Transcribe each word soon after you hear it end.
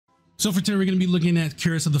So for today, we're going to be looking at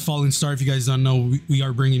Curiass of the Fallen Star. If you guys don't know, we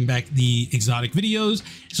are bringing back the exotic videos.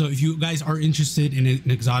 So if you guys are interested in an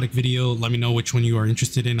exotic video, let me know which one you are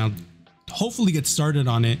interested in. I'll hopefully get started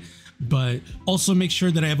on it, but also make sure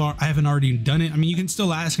that I haven't already done it. I mean, you can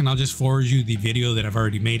still ask and I'll just forward you the video that I've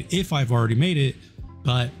already made if I've already made it.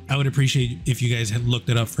 But I would appreciate if you guys had looked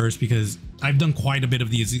it up first, because I've done quite a bit of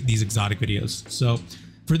these exotic videos. So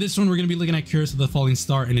for this one, we're going to be looking at Curiass of the Fallen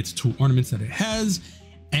Star and its 2 ornaments that it has,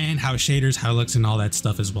 and how shaders, how it looks, and all that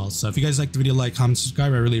stuff as well. So if you guys like the video, like, comment,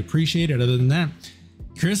 subscribe, I really appreciate it. Other than that,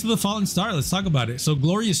 Curiass of the Fallen Star, let's talk about it. So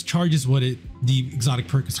Glorious Charge is what the exotic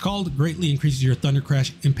perk is called. Greatly increases your thunder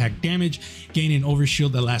crash impact damage, gain an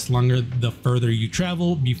overshield that lasts longer the further you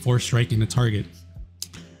travel before striking a target.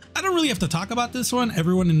 I don't really have to talk about this one.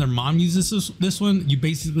 Everyone and their mom uses this one. You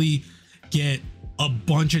basically get a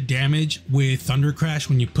bunch of damage with thunder crash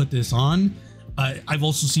when you put this on. I've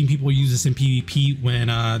also seen people use this in PvP when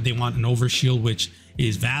they want an overshield, which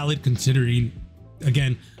is valid considering,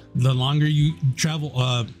 again, the longer you travel,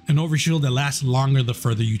 an overshield that lasts longer the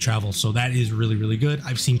further you travel. So that is really, really good.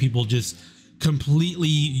 I've seen people just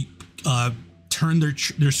completely turn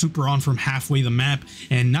their super on from halfway the map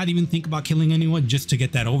and not even think about killing anyone just to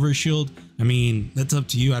get that overshield. I mean, that's up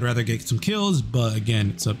to you. I'd rather get some kills, but again,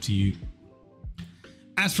 it's up to you.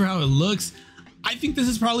 As for how it looks, I think this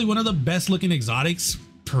is probably one of the best looking exotics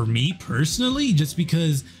for me personally, just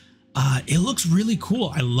because it looks really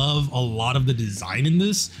cool. I love a lot of the design in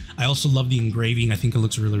this. I also love the engraving. I think it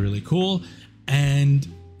looks really, really cool. And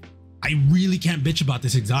I really can't bitch about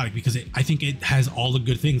this exotic because I think it has all the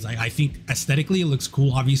good things. I think aesthetically it looks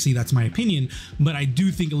cool. Obviously that's my opinion, but I do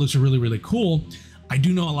think it looks really, really cool. I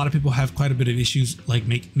do know a lot of people have quite a bit of issues like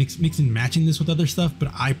mix and matching this with other stuff, but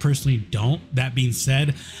I personally don't. That being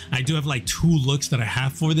said, I do have like 2 looks that I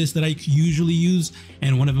have for this that I usually use,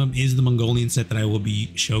 and one of them is the Mongolian set that I will be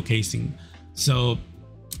showcasing. So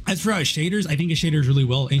as for our shaders, I think it shaders really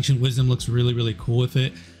well. Ancient Wisdom looks really, really cool with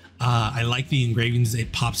it. I like the engravings.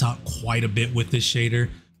 It pops out quite a bit with this shader.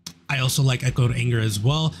 I also like Echoed Anger as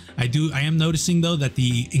well. I am noticing though that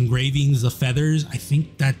the engravings, the feathers, I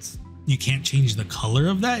think that's, you can't change the color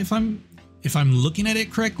of that if I'm looking at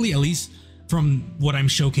it correctly. At least from what I'm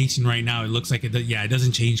showcasing right now, it looks like it. Yeah, it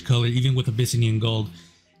doesn't change color. Even with Abyssinian Gold,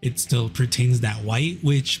 it still pertains that white,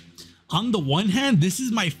 which on the one hand, this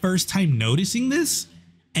is my first time noticing this,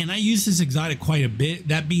 and I use this exotic quite a bit.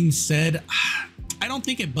 That being said, I don't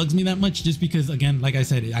think it bugs me that much, just because, again, like I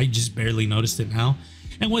said, I just barely noticed it now.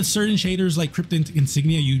 And with certain shaders like Cryptic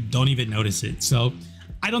Insignia, you don't even notice it. So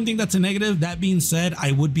I don't think that's a negative. That being said,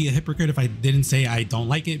 I would be a hypocrite if I didn't say I don't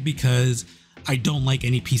like it, because I don't like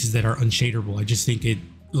any pieces that are unshaderable. I just think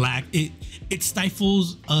it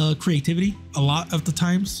stifles creativity a lot of the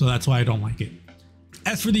times, so that's why I don't like it.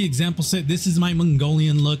 As for the example set, this is my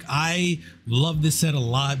Mongolian look. I love this set a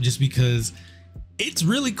lot just because it's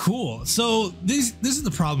really cool. So this is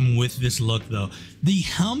the problem with this look though. The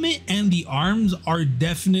helmet and the arms are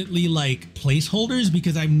definitely like placeholders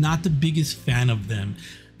because I'm not the biggest fan of them.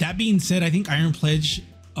 That being said, I think Iron Pledge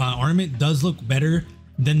ornament does look better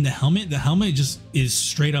than the helmet. The helmet just is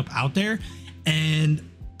straight up out there, and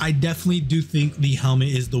I definitely do think the helmet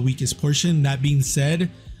is the weakest portion. That being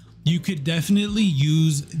said, you could definitely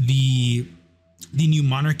use the new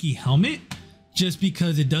Monarchy helmet, just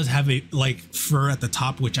because it does have a like fur at the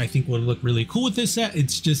top, which I think would look really cool with this set.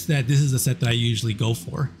 It's just that this is a set that I usually go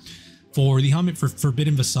for the helmet. For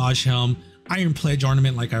Forbidden Visage helm, Iron Pledge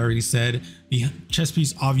ornament, like I already said. The chest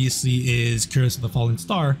piece obviously is Curiass of the Fallen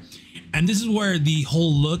Star, and this is where the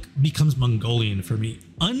whole look becomes Mongolian for me.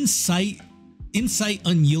 Insight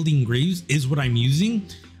Unyielding Graves is what I'm using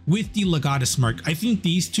with the Legatus mark. I think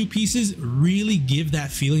these 2 pieces really give that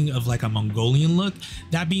feeling of like a Mongolian look.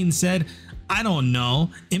 That being said, I don't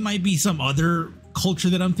know, it might be some other culture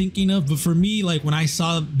that I'm thinking of, but for me, like when I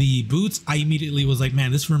saw the boots, I immediately was like,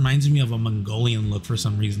 man, this reminds me of a Mongolian look for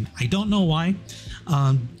some reason. I don't know why.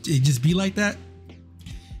 It just be like that.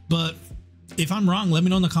 But if I'm wrong, let me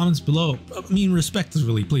know in the comments below. I mean,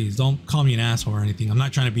 respectfully, please don't call me an asshole or anything. I'm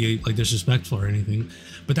not trying to be like disrespectful or anything,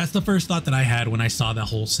 but that's the first thought that I had when I saw that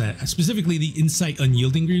whole set, specifically the Insight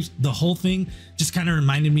Unyielding Greaves. The whole thing just kind of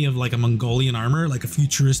reminded me of like a Mongolian armor, like a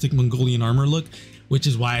futuristic Mongolian armor look, which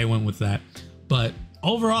is why I went with that. But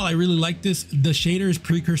overall, I really like this. The shader is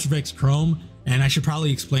Precursor of X Chrome, and I should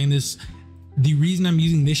probably explain this. The reason I'm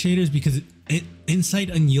using this shader is because Insight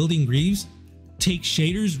Unyielding Greaves take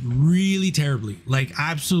shaders really terribly, like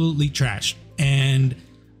absolutely trash, and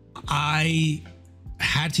I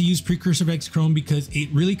had to use Precursor X Chrome because it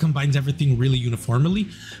really combines everything really uniformly.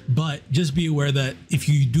 But just be aware that if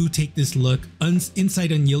you do take this look,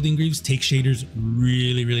 inside Unyielding Greaves take shaders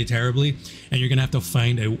really terribly, and you're gonna have to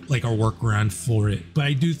find a workaround for it. But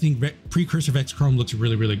I do think Precursor X Chrome looks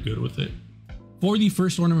really good with it. For the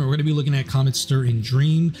first ornament, we're going to be looking at Comet Stir and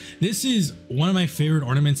Dream. This is one of my favorite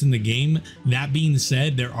ornaments in the game. That being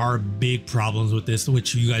said, there are big problems with this,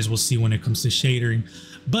 which you guys will see when it comes to shadering.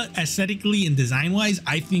 But aesthetically and design-wise,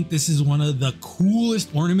 I think this is one of the coolest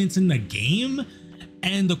ornaments in the game.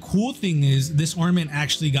 And the cool thing is this ornament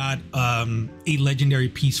actually got a legendary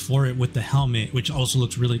piece for it with the helmet, which also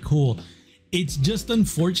looks really cool. It's just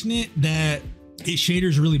unfortunate that its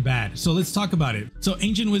shaders really bad. So let's talk about it. So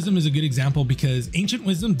Ancient Wisdom is a good example because Ancient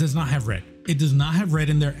Wisdom does not have red. It does not have red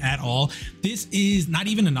in there at all. This is not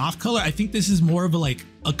even an off color. I think this is more of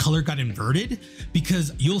a color got inverted,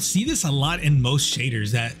 because you'll see this a lot in most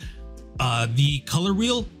shaders that the color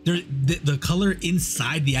wheel, the color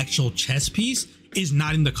inside the actual chest piece is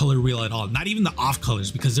not in the color wheel at all. Not even the off colors,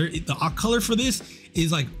 because the off color for this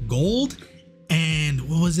is like gold. And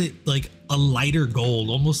what was it, like a lighter gold,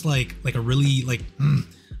 almost like a really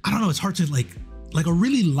I don't know, it's hard to like a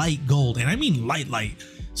really light gold, and I mean light.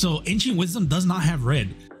 So Ancient Wisdom does not have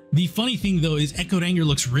red. The funny thing though is Echoed Anger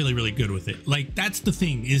looks really good with it. Like, that's the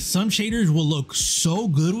thing, is some shaders will look so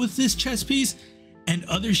good with this chest piece and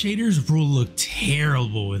other shaders will look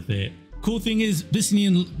terrible with it. Cool thing is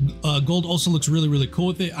Byzantine Gold also looks really cool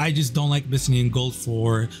with it. I just don't like Byzantine Gold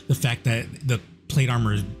for the fact that the plate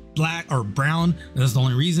armor is black or brown. That's the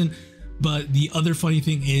only reason. But the other funny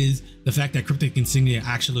thing is the fact that Cryptic Insignia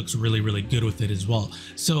actually looks really good with it as well.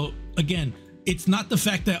 So again, it's not the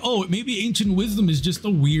fact that, oh, maybe Ancient Wisdom is just a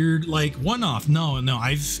weird like one-off. No,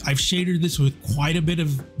 I've shaded this with quite a bit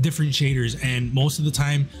of different shaders, and most of the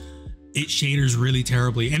time it shaders really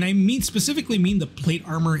terribly. And I mean specifically the plate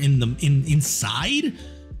armor inside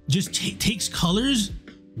just takes colors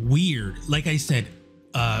weird. Like I said,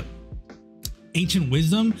 Ancient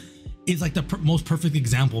Wisdom is like the most perfect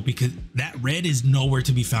example, because that red is nowhere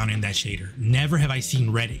to be found in that shader. Never have I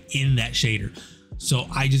seen red in that shader. So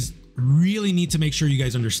I just really need to make sure you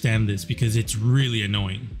guys understand this, because it's really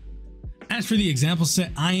annoying. As for the example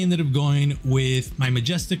set, I ended up going with my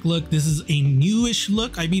Majestic look. This is a newish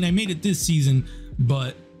look. I mean, I made it this season,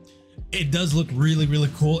 but it does look really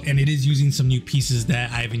cool, and it is using some new pieces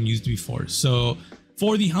that I haven't used before. So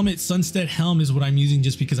for the helmet, Sunstead Helm is what I'm using,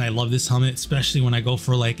 just because I love this helmet, especially when I go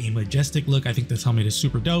for like a Majestic look. I think this helmet is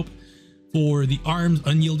super dope. For the arms,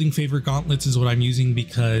 Unyielding Favor Gauntlets is what I'm using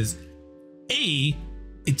because A,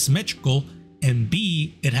 it's symmetrical, and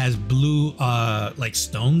B, it has blue like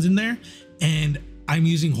stones in there. And I'm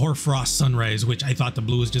using Hoarfrost Sunrise, which I thought the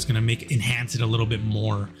blue was just gonna enhance it a little bit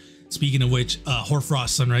more. Speaking of which,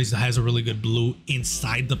 Hoarfrost Sunrise has a really good blue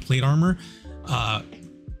inside the plate armor.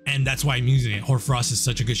 And that's why I'm using it. Hoarfrost is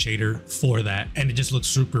such a good shader for that, and it just looks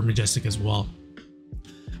super majestic as well.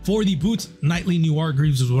 For the boots, Nightly Noir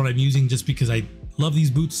Greaves is what I'm using, just because I love these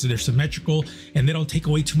boots. So they're symmetrical and they don't take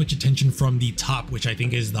away too much attention from the top, which I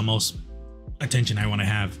think is the most attention I want to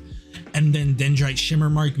have. And then Dendrite Shimmer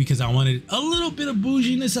Mark, because I wanted a little bit of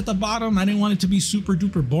bouginess at the bottom. I didn't want it to be super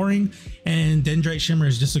duper boring, and Dendrite Shimmer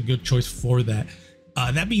is just a good choice for that.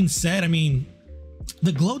 That being said, I mean,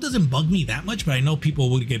 the glow doesn't bug me that much, but I know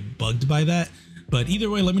people would get bugged by that. But either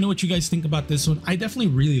way, let me know what you guys think about this one. I definitely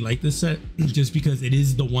really like this set, just because it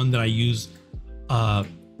is the one that I use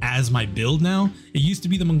as my build now. It used to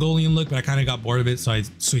be the Mongolian look, but I kind of got bored of it, so I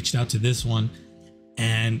switched out to this one.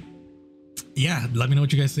 And yeah, let me know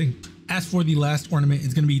what you guys think. As for the last ornament,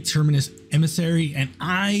 it's going to be Terminus Emissary, and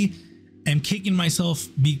I am kicking myself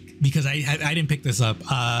because I didn't pick this up.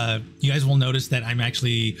 You guys will notice that I'm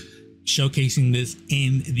actually showcasing this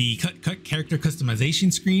in the character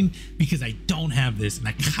customization screen, because I don't have this, and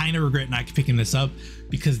I kind of regret not picking this up,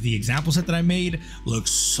 because the example set that I made looks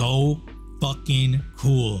so fucking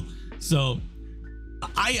cool. So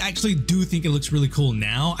I actually do think it looks really cool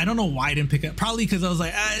now. I don't know why I didn't pick it up. Probably because I was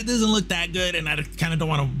like, it doesn't look that good, and I kind of don't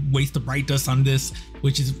want to waste the bright dust on this,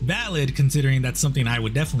 which is valid considering that's something I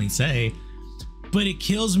would definitely say. But it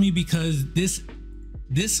kills me because this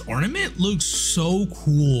ornament looks so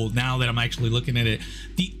cool now that I'm actually looking at it.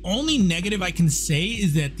 The only negative I can say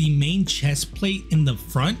is that the main chest plate in the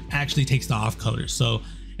front actually takes the off color. So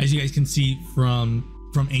as you guys can see from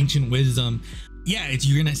Ancient Wisdom, yeah,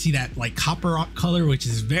 you're gonna see that like copper color, which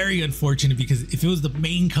is very unfortunate, because if it was the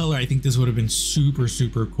main color, I think this would have been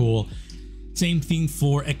super cool. Same thing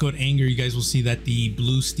for Echoed Anger. You guys will see that the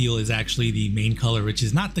blue steel is actually the main color, which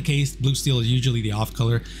is not the case. Blue steel is usually the off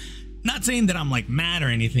color. Not saying that I'm like mad or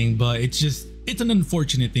anything, but it's an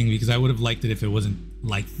unfortunate thing, because I would have liked it if it wasn't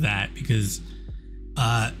like that, because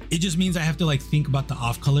it just means I have to like think about the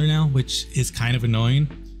off color now, which is kind of annoying.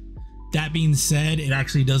 That being said, it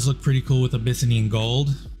actually does look pretty cool with Abyssinian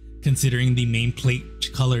gold, considering the main plate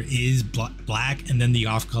color is black, and then the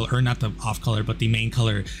off color, or not the off color, but the main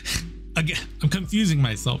color. Again, I'm confusing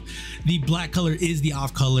myself. The black color is the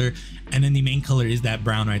off color, and then the main color is that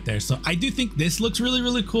brown right there. So I do think this looks really,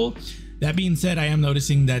 really cool. That being said, I am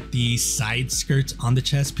noticing that the side skirts on the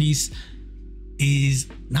chest piece is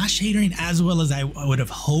not shadering as well as I would have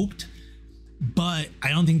hoped, but I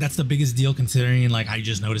don't think that's the biggest deal, considering like I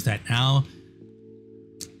just noticed that now.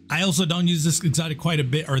 I also don't use this exotic quite a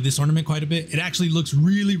bit, or this ornament quite a bit. It actually looks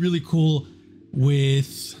really, really cool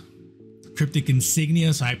with cryptic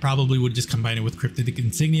insignia, so I probably would just combine it with cryptic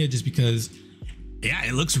insignia, just because, yeah,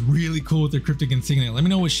 it looks really cool with the cryptic insignia. Let me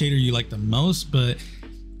know what shader you like the most, but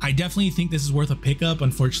I definitely think this is worth a pickup.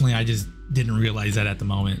 Unfortunately, I just didn't realize that at the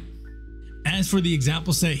moment. As for the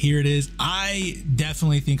example set, here it is. I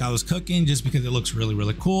definitely think I was cooking, just because it looks really,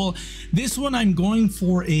 really cool. This one, I'm going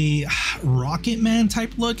for a Rocket Man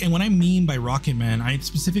type look. And what I mean by Rocket Man, I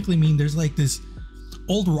specifically mean there's like this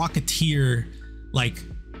old Rocketeer like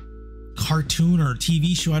cartoon or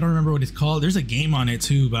TV show. I don't remember what it's called. There's a game on it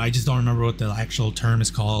too, but I just don't remember what the actual term is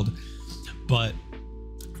called. But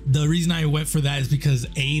the reason I went for that is because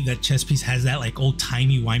that chest piece has that like old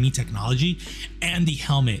timey-wimey technology, and the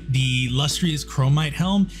helmet, the lustrous chromite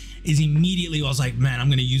helm, is immediately, I was like, man, I'm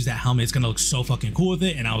gonna use that helmet. It's gonna look so fucking cool with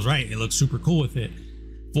it. And I was right, it looks super cool with it.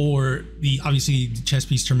 For the, obviously, the chest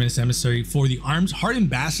piece Terminus Emissary, for the arms, Hardened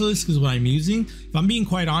Basilisk is what I'm using. If I'm being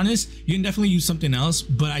quite honest, you can definitely use something else,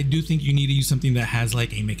 but I do think you need to use something that has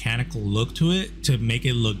like a mechanical look to it to make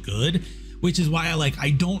it look good, which is why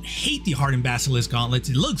I don't hate the Hardened Basilisk gauntlets.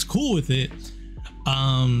 It looks cool with it.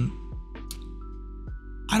 I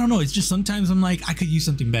don't know, it's just sometimes I'm like, I could use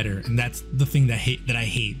something better, and that's the thing that I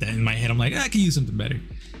hate, that in my head I'm like, I could use something better.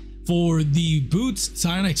 For the boots,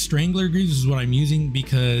 Psionic Strangler Greaves is what I'm using,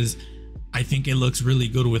 because I think it looks really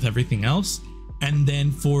good with everything else. And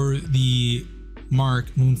then for the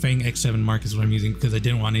mark, Moonfang X7 mark is what I'm using, because I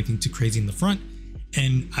didn't want anything too crazy in the front,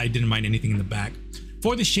 and I didn't mind anything in the back.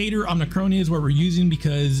 For the shader, Omnicronia is what we're using,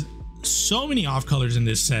 because so many off colors in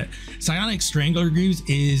this set. Psionic Strangler Greaves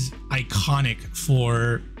is iconic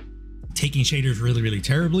for taking shaders really, really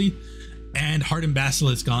terribly. And Hardened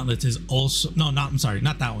Basilisk Gauntlets is also, I'm sorry,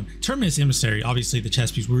 not that one. Terminus Emissary, obviously the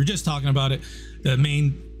chest piece, we were just talking about it. The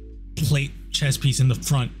main plate chest piece in the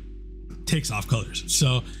front takes off colors.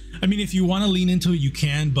 So, I mean, if you want to lean into it, you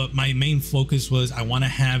can, but my main focus was I want to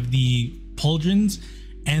have the pauldrons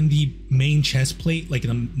and the main chest plate, like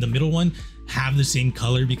in the middle one, have the same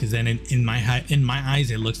color, because then in my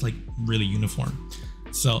eyes, it looks like really uniform.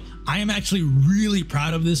 So I am actually really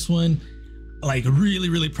proud of this one. Like really,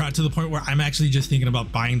 really proud, to the point where I'm actually just thinking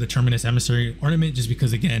about buying the Terminus Emissary ornament, just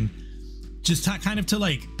because, again, just kind of to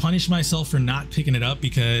like punish myself for not picking it up,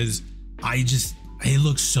 because it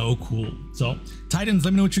looks so cool. So Titans,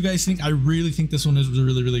 let me know what you guys think. I really think this one is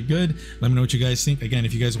really, really good. Let me know what you guys think. Again,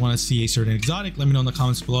 if you guys want to see a certain exotic, let me know in the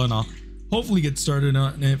comments below, and I'll hopefully get started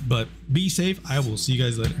on it. But be safe. I will see you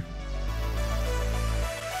guys later.